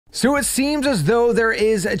So it seems as though there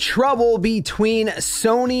is trouble between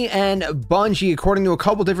Sony and Bungie, according to a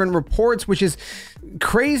couple different reports, which is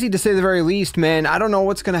crazy to say the very least, man. I don't know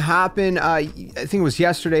what's going to happen. I think it was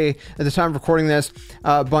yesterday at the time of recording this,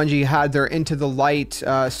 Bungie had their Into the Light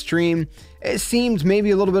stream. It seemed maybe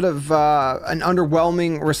a little bit of an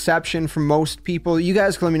underwhelming reception from most people. You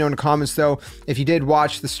guys can let me know in the comments, though, if you did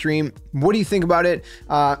watch the stream. What do you think about it?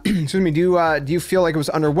 Excuse me. Do you feel like it was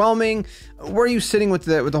underwhelming? Where are you sitting with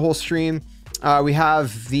the whole stream? We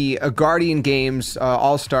have the Guardian Games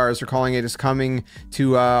All Stars, they're calling it, is coming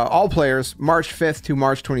to all players March 5th to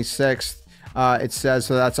March 26th. It says,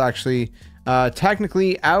 so that's actually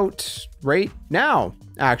technically out right now.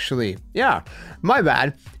 Actually, yeah, my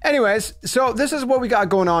bad. Anyways, so this is what we got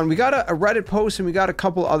going on. We got a Reddit post and we got a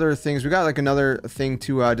couple other things. We got like another thing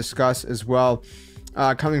to discuss as well,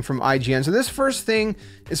 coming from IGN. So this first thing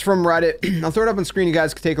is from Reddit. I'll throw it up on screen. You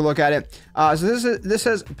guys can take a look at it. So this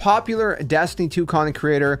says popular Destiny 2 content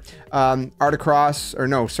creator, Artacross, or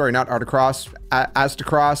no, sorry, not Artacross,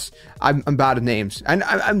 Astacross. I'm bad at names, and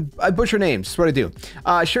I butcher names. That's what I do.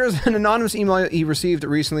 Shares an anonymous email he received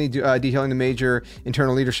recently detailing the major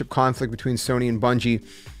internal leadership conflict between Sony and Bungie.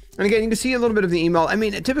 And again, you can see a little bit of the email. I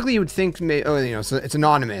mean, typically you would think, so it's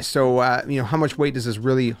anonymous. So, how much weight does this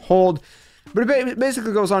really hold? But it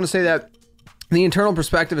basically goes on to say that the internal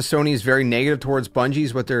perspective of Sony is very negative towards Bungie,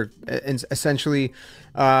 is what they're essentially,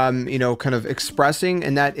 kind of expressing,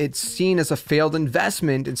 and that it's seen as a failed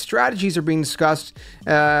investment, and strategies are being discussed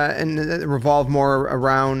and revolve more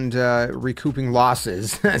around recouping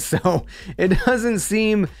losses. So it doesn't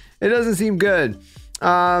seem good.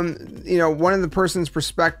 One of the person's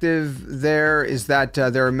perspective there is that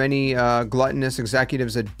there are many gluttonous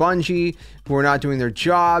executives at Bungie who are not doing their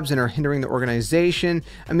jobs and are hindering the organization.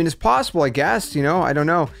 I mean, it's possible, I guess, I don't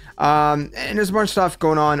know. And there's a bunch of stuff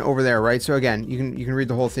going on over there, right? So again, you can read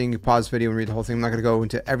the whole thing. You pause the video and read the whole thing. I'm not going to go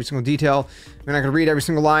into every single detail. I'm not going to read every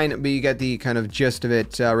single line, but you get the kind of gist of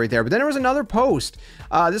it right there. But then there was another post.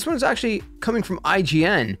 This one's actually coming from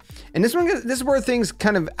IGN. And this is where things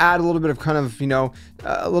kind of add a little bit of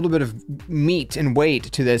a little bit of meat and weight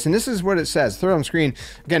to this. And this is what it says. Throw it on screen.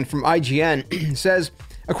 Again, from IGN. It says,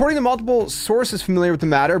 according to multiple sources familiar with the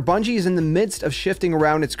matter, Bungie is in the midst of shifting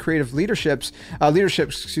around its creative leadership on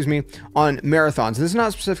marathons. This is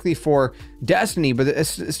not specifically for Destiny, but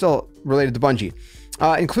it's still related to Bungie,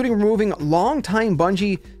 including removing longtime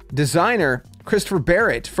Bungie designer Christopher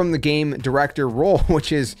Barrett from the game director role,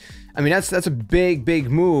 which is, that's a big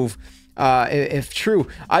move. If true.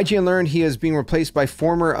 IGN learned he is being replaced by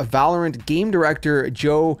former Valorant game director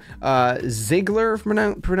Joe Ziegler, if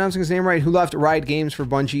pronouncing his name right, who left Riot Games for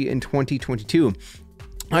Bungie in 2022.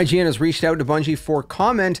 IGN has reached out to Bungie for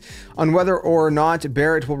comment on whether or not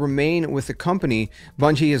Barrett will remain with the company.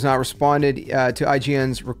 Bungie has not responded to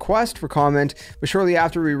IGN's request for comment, but shortly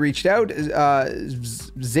after we reached out,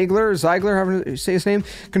 Ziegler, however you say his name,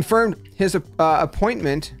 confirmed his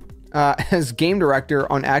appointment as game director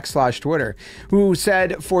on X/Twitter, who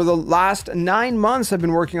said, for the last 9 months I've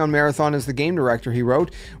been working on Marathon as the game director. He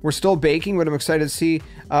wrote, we're still baking, but I'm excited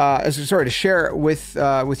to share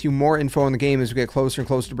with you more info on the game as we get closer and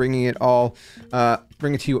closer to bringing it to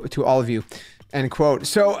all of you, end quote.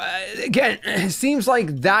 So again, it seems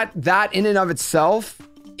like that in and of itself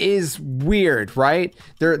is weird, right?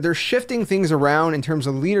 They're shifting things around in terms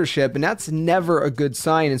of leadership, and that's never a good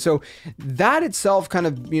sign. And so that itself kind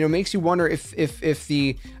of makes you wonder if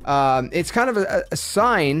the it's kind of a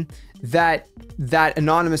sign that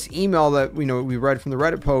anonymous email that we read from the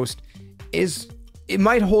Reddit post it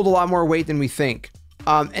might hold a lot more weight than we think,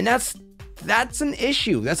 and that's an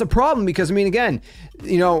issue. That's a problem because again,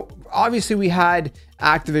 obviously we had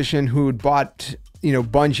Activision who had bought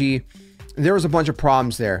Bungie. There was a bunch of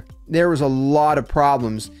problems there. There was a lot of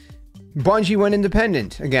problems. Bungie went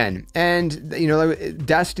independent again. And,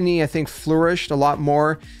 Destiny, I think, flourished a lot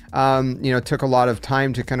more. Took a lot of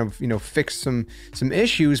time to kind of, fix some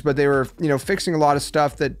issues, but they were, fixing a lot of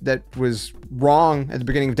stuff that was wrong at the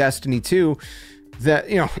beginning of Destiny 2. That,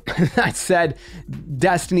 that said,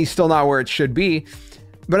 Destiny's still not where it should be.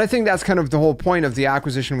 But I think that's kind of the whole point of the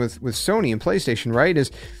acquisition with Sony and PlayStation, right?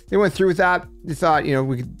 Is they went through with that. They thought,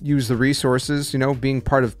 we could use the resources, being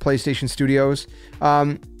part of PlayStation Studios.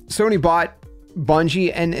 Sony bought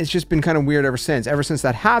Bungie, and it's just been kind of weird ever since. Ever since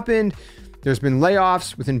that happened, there's been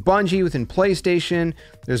layoffs within Bungie, within PlayStation.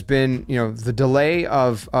 There's been, the delay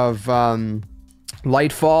of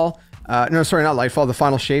Lightfall. No, sorry, not Lightfall, the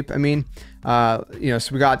Final Shape, so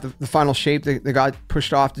we got the Final Shape that got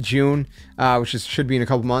pushed off to June, which should be in a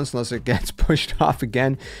couple months unless it gets pushed off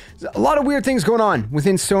again. There's a lot of weird things going on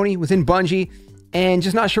within Sony, within Bungie. and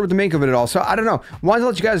just not sure what to make of it at all. So I don't know. Wanted to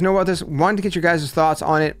let you guys know about this. Wanted to get your guys' thoughts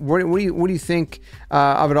on it. What do you think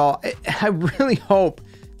of it all? I really hope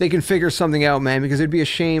they can figure something out, man, because it'd be a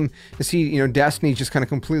shame to see, you know, Destiny just kind of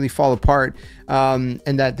completely fall apart, and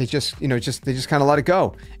that they just, you know, they just kind of let it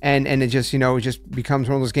go, and it just, you know, it just becomes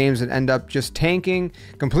one of those games that end up just tanking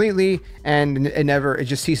completely, and it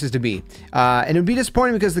just ceases to be. And it would be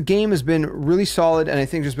disappointing because the game has been really solid, and I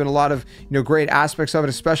think there's been a lot of, you know, great aspects of it,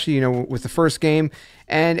 especially, you know, with the first game.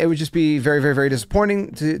 And it would just be very, very, very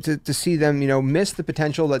disappointing to see them, you know, miss the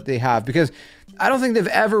potential that they have, because I don't think they've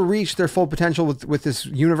ever reached their full potential with this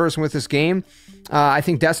universe and with this game. I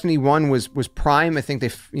think Destiny 1 was prime. I think they,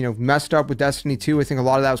 you know, messed up with Destiny 2. I think a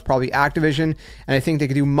lot of that was probably Activision, and I think they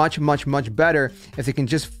could do much, much, much better if they can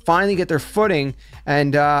just finally get their footing.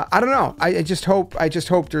 And I don't know. I just hope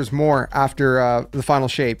there's more after the final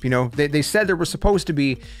shape. You know, they said there was supposed to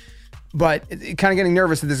be, but kind of getting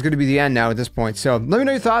nervous that this is going to be the end now at this point. So let me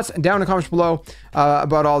know your thoughts down in the comments below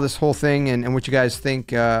about all this whole thing, and what you guys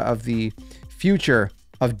think of the future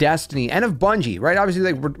of Destiny and of Bungie, right? Obviously,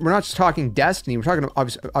 like we're not just talking Destiny, we're talking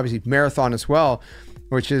obviously Marathon as well,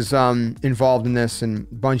 which is involved in this, and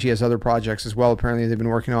Bungie has other projects as well, apparently they've been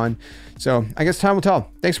working on. So I guess time will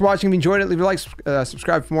tell. Thanks for watching. If you enjoyed it, leave a like,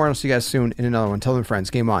 subscribe for more, and I'll see you guys soon in another one. Tell them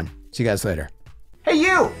friends, game on. See you guys later. Hey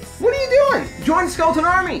you! What are you doing? Join the Skeleton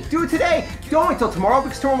Army! Do it today! Don't wait till tomorrow,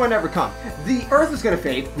 because tomorrow might never come. The Earth is gonna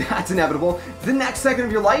fade, that's inevitable. The next second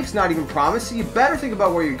of your life's not even promised, so you better think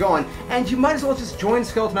about where you're going, and you might as well just join the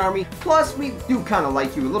Skeleton Army. Plus, we do kinda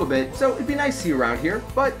like you a little bit, so it'd be nice to see you around here.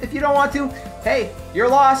 But if you don't want to, hey, your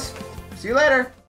loss. See you later.